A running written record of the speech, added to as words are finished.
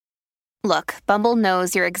Look, Bumble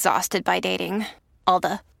knows you're exhausted by dating. All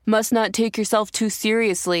the must not take yourself too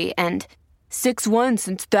seriously and 6'1"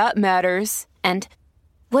 since that matters. And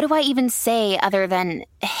what do I even say other than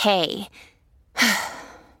hey?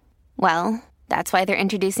 Well, that's why they're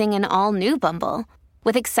introducing an all-new Bumble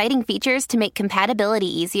with exciting features to make compatibility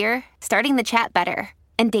easier, starting the chat better,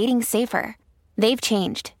 and dating safer. They've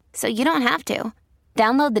changed, so you don't have to.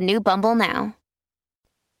 Download the new Bumble now.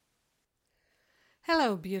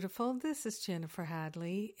 Hello, beautiful. This is Jennifer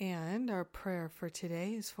Hadley, and our prayer for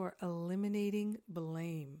today is for eliminating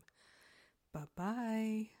blame.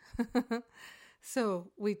 Bye-bye. So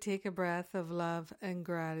we take a breath of love and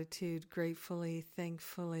gratitude, gratefully,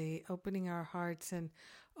 thankfully, opening our hearts and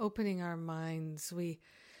opening our minds. We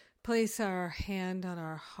place our hand on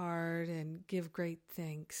our heart and give great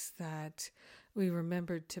thanks that we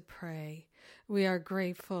remembered to pray. We are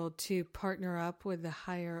grateful to partner up with the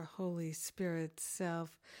higher Holy Spirit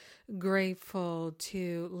self, grateful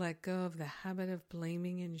to let go of the habit of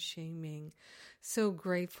blaming and shaming, so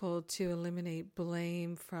grateful to eliminate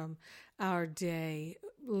blame from our day,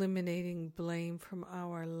 eliminating blame from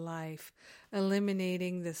our life,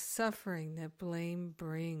 eliminating the suffering that blame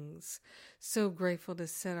brings. So grateful to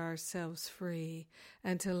set ourselves free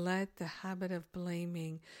and to let the habit of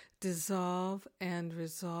blaming dissolve and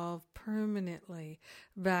resolve permanently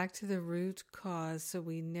back to the root cause so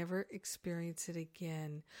we never experience it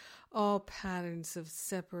again. All patterns of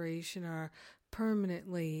separation are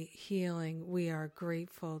permanently healing. We are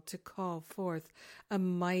grateful to call forth a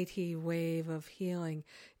mighty wave of healing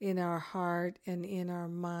in our heart and in our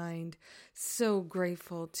mind. So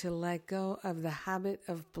grateful to let go of the habit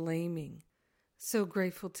of blaming. So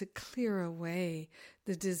grateful to clear away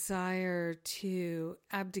the desire to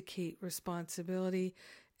abdicate responsibility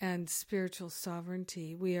and spiritual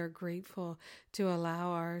sovereignty. We are grateful to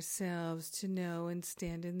allow ourselves to know and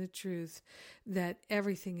stand in the truth that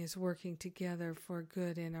everything is working together for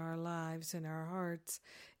good in our lives, in our hearts,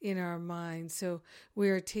 in our minds. So we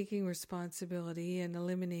are taking responsibility and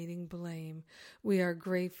eliminating blame. We are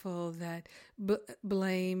grateful that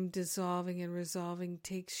blame dissolving and resolving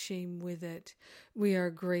takes shame with it. We are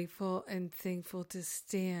grateful and thankful to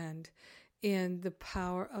stand in the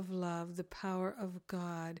power of love, the power of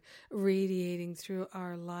God radiating through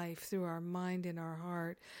our life, through our mind and our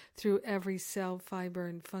heart, through every cell, fiber,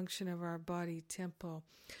 and function of our body temple.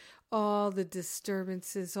 All the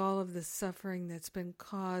disturbances, all of the suffering that's been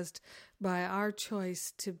caused by our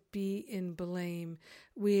choice to be in blame,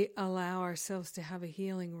 we allow ourselves to have a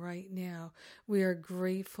healing right now. We are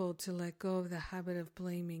grateful to let go of the habit of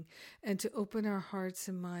blaming and to open our hearts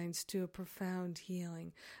and minds to a profound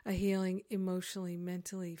healing, a healing emotionally,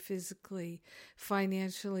 mentally, physically,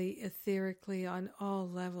 financially, etherically, on all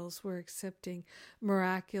levels. We're accepting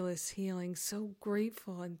miraculous healing. So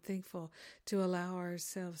grateful and thankful to allow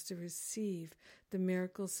ourselves to receive the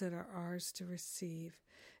miracles that are ours to receive.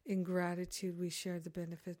 In gratitude, we share the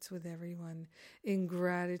benefits with everyone. In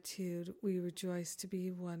gratitude, we rejoice to be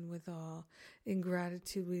one with all. In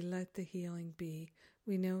gratitude, we let the healing be.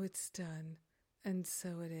 We know it's done, and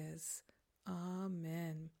so it is.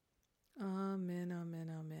 Amen. Amen, amen,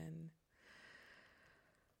 amen.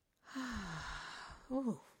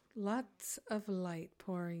 Oh, lots of light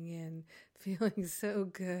pouring in. Feeling so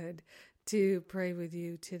good to pray with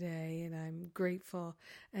you today, and I'm grateful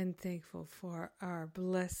and thankful for our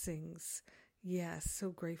blessings. Yes,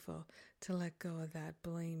 so grateful to let go of that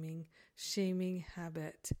blaming, shaming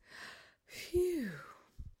habit. Phew.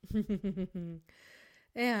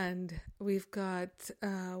 And we've got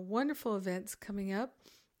wonderful events coming up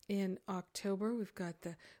in October. We've got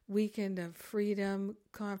the Weekend of Freedom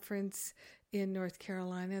Conference in North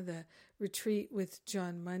Carolina, the retreat with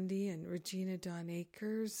John Mundy and Regina Dawn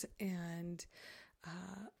Akers, and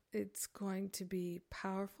it's going to be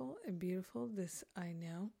powerful and beautiful, this I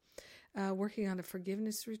know. Working on a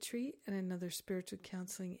forgiveness retreat and another spiritual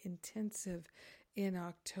counseling intensive in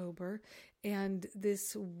October. And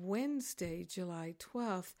this Wednesday, July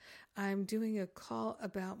 12th, I'm doing a call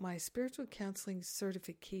about my spiritual counseling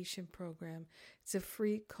certification program. It's a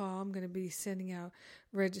free call. I'm going to be sending out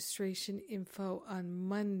registration info on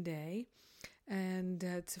Monday. And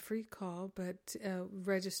it's a free call, but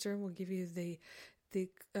register and we'll give you the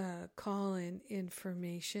call-in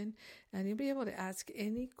information, and you'll be able to ask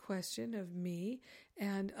any question of me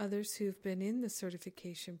and others who've been in the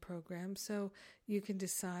certification program, so you can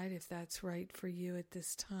decide if that's right for you at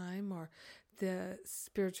this time or the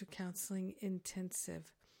spiritual counseling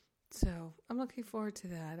intensive. So I'm looking forward to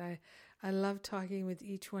that. I love talking with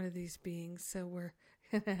each one of these beings, so we're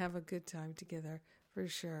going to have a good time together for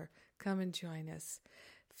sure. Come and join us.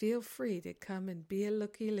 Feel free to come and be a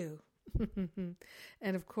looky-loo.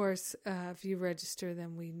 And of course, if you register,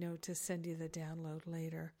 then we know to send you the download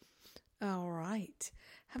later. All right.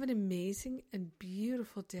 Have an amazing and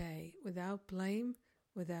beautiful day without blame,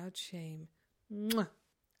 without shame. Mwah.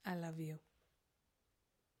 I love you.